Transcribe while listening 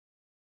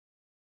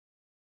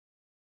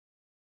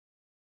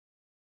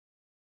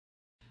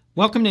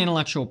Welcome to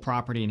Intellectual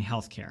Property in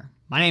Healthcare.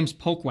 My name is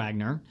Polk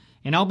Wagner,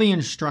 and I'll be an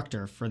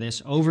instructor for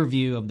this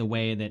overview of the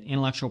way that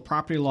intellectual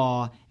property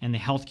law and the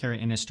healthcare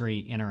industry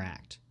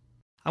interact.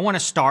 I want to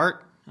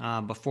start,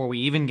 before we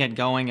even get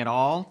going at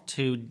all,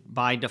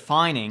 by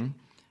defining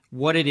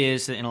what it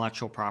is that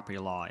intellectual property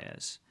law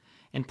is.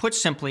 And put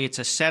simply, it's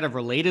a set of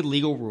related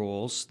legal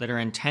rules that are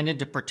intended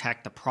to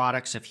protect the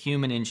products of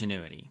human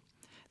ingenuity.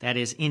 That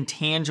is,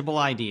 intangible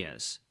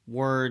ideas,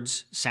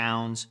 words,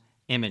 sounds,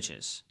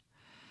 images.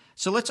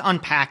 So let's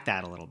unpack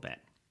that a little bit.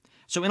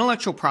 So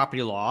intellectual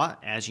property law,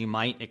 as you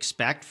might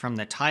expect from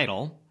the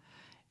title,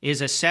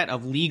 is a set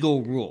of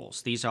legal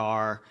rules. These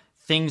are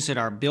things that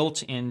are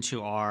built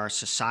into our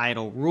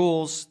societal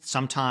rules.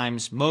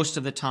 Sometimes, most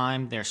of the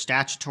time, they're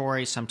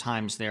statutory.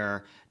 Sometimes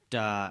they're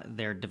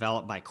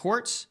developed by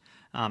courts.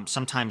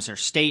 Sometimes they're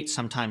state.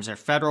 Sometimes they're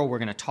federal. We're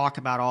going to talk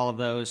about all of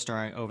those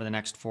over the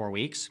next 4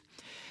 weeks.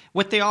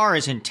 What they are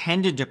is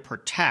intended to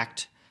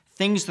protect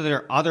things that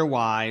are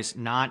otherwise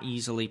not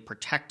easily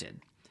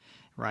protected,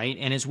 right?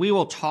 And as we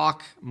will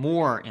talk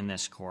more in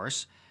this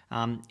course,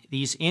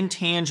 these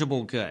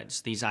intangible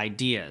goods, these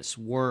ideas,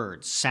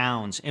 words,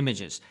 sounds,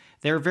 images,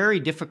 they're very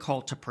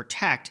difficult to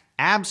protect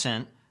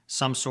absent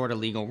some sort of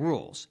legal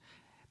rules.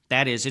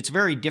 That is, it's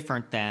very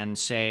different than,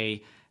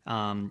 say,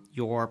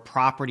 your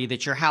property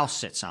that your house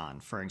sits on,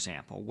 for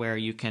example, where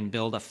you can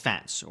build a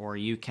fence or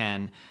you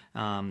can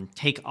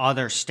take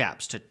other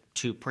steps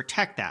to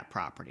protect that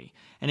property.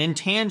 An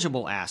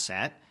intangible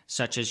asset,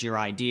 such as your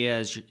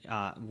ideas,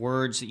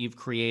 words that you've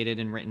created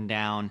and written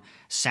down,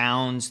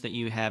 sounds that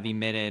you have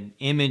emitted,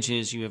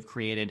 images you have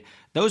created,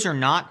 those are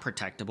not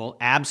protectable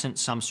absent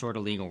some sort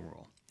of legal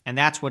rule. And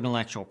that's what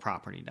intellectual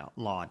property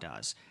law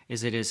does,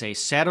 is it is a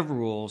set of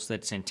rules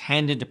that's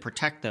intended to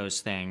protect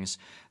those things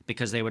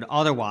because they would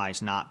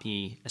otherwise not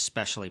be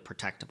especially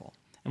protectable.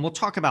 And we'll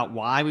talk about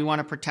why we want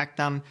to protect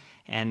them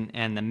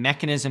and the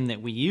mechanism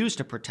that we use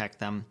to protect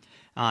them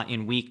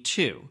in week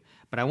 2.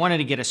 But I wanted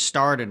to get us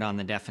started on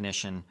the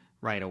definition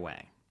right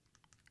away.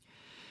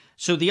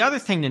 So the other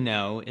thing to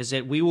know is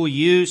that we will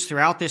use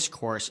throughout this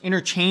course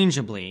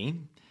interchangeably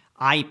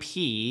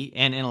IP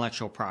and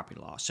intellectual property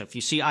law. So if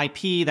you see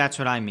IP, that's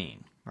what I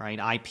mean,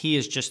 right? IP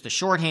is just the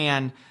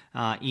shorthand,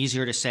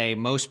 easier to say.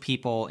 Most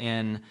people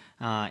in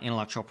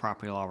intellectual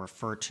property law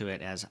refer to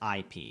it as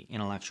IP,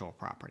 intellectual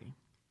property.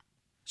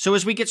 So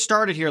as we get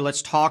started here,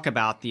 let's talk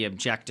about the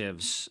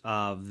objectives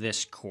of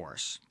this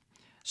course.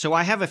 So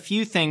I have a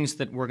few things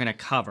that we're going to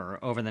cover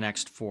over the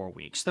next 4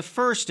 weeks. The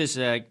first is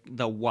the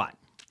what.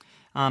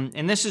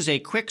 And this is a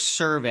quick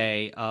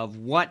survey of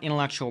what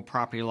intellectual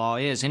property law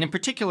is, and in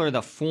particular,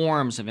 the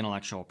forms of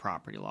intellectual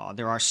property law.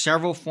 There are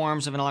several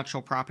forms of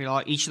intellectual property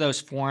law. Each of those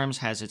forms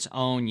has its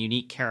own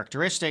unique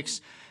characteristics,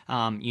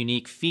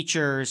 unique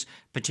features,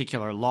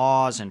 particular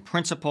laws and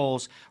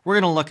principles. We're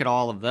going to look at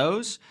all of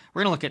those.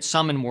 We're going to look at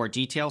some in more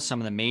detail, some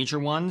of the major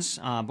ones,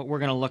 but we're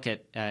going to look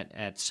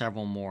at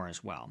several more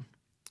as well.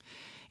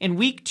 In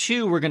week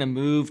 2, we're going to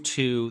move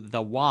to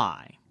the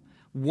why.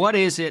 What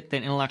is it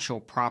that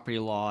intellectual property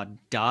law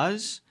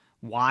does?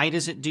 Why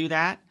does it do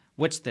that?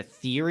 What's the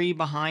theory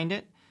behind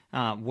it?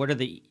 What are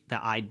the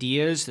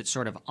ideas that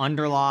sort of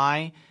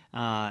underlie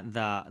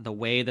the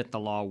way that the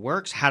law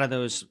works? How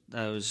do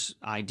those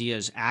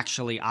ideas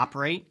actually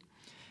operate?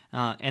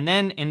 And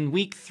then in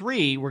week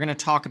 3, we're going to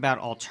talk about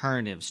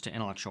alternatives to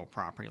intellectual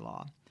property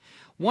law.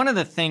 One of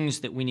the things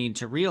that we need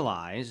to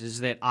realize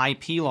is that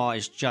IP law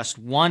is just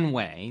one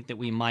way that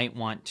we might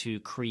want to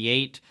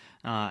create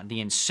the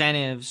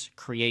incentives,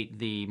 create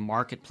the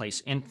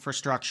marketplace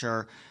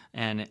infrastructure,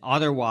 and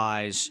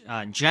otherwise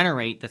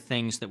generate the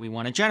things that we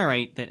want to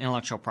generate that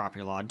intellectual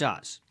property law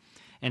does.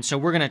 And so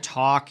we're going to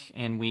talk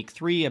in week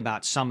 3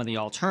 about some of the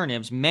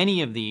alternatives.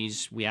 Many of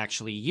these we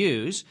actually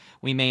use.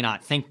 We may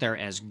not think they're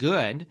as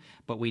good,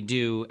 but we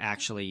do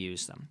actually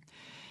use them.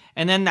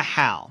 And then the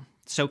how.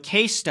 So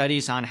case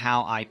studies on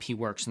how IP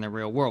works in the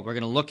real world. We're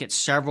going to look at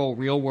several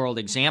real-world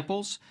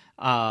examples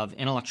of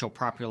intellectual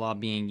property law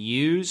being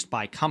used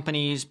by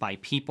companies, by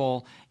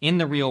people in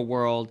the real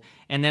world,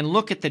 and then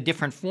look at the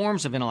different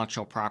forms of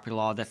intellectual property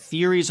law, the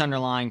theories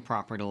underlying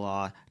property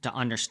law, to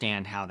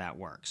understand how that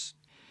works.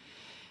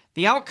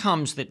 The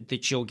outcomes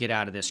that you'll get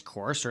out of this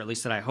course, or at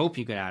least that I hope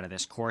you get out of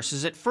this course,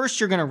 is that first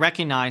you're going to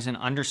recognize and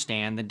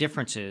understand the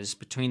differences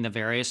between the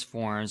various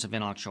forms of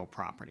intellectual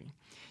property.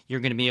 You're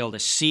going to be able to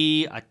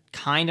see a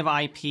kind of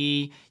IP.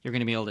 You're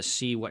going to be able to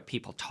see what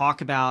people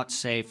talk about,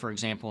 say, for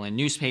example, in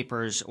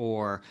newspapers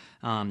or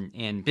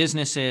in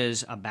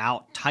businesses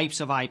about types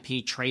of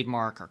IP,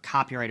 trademark or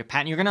copyright or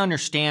patent. You're going to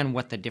understand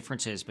what the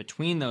difference is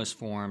between those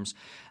forms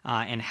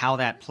and how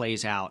that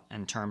plays out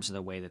in terms of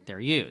the way that they're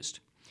used.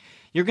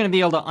 You're going to be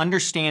able to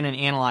understand and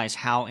analyze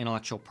how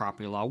intellectual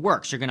property law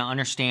works. You're going to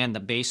understand the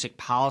basic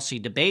policy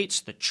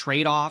debates, the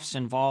trade-offs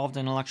involved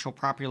in intellectual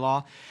property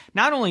law,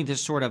 not only the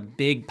sort of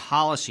big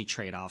policy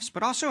trade-offs,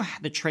 but also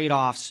the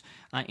trade-offs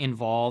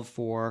involved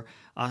for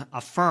a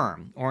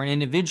firm or an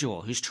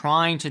individual who's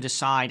trying to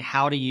decide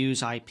how to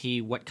use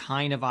IP, what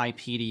kind of IP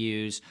to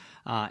use,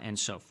 and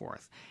so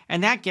forth.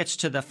 And that gets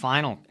to the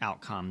final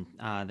outcome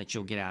that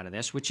you'll get out of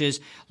this, which is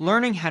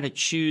learning how to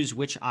choose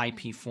which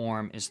IP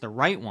form is the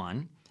right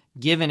one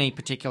given a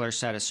particular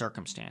set of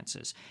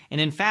circumstances. And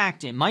in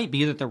fact, it might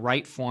be that the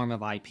right form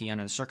of IP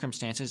under the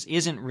circumstances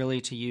isn't really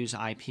to use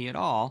IP at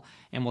all,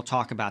 and we'll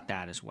talk about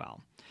that as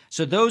well.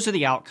 So those are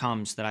the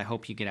outcomes that I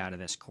hope you get out of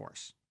this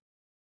course.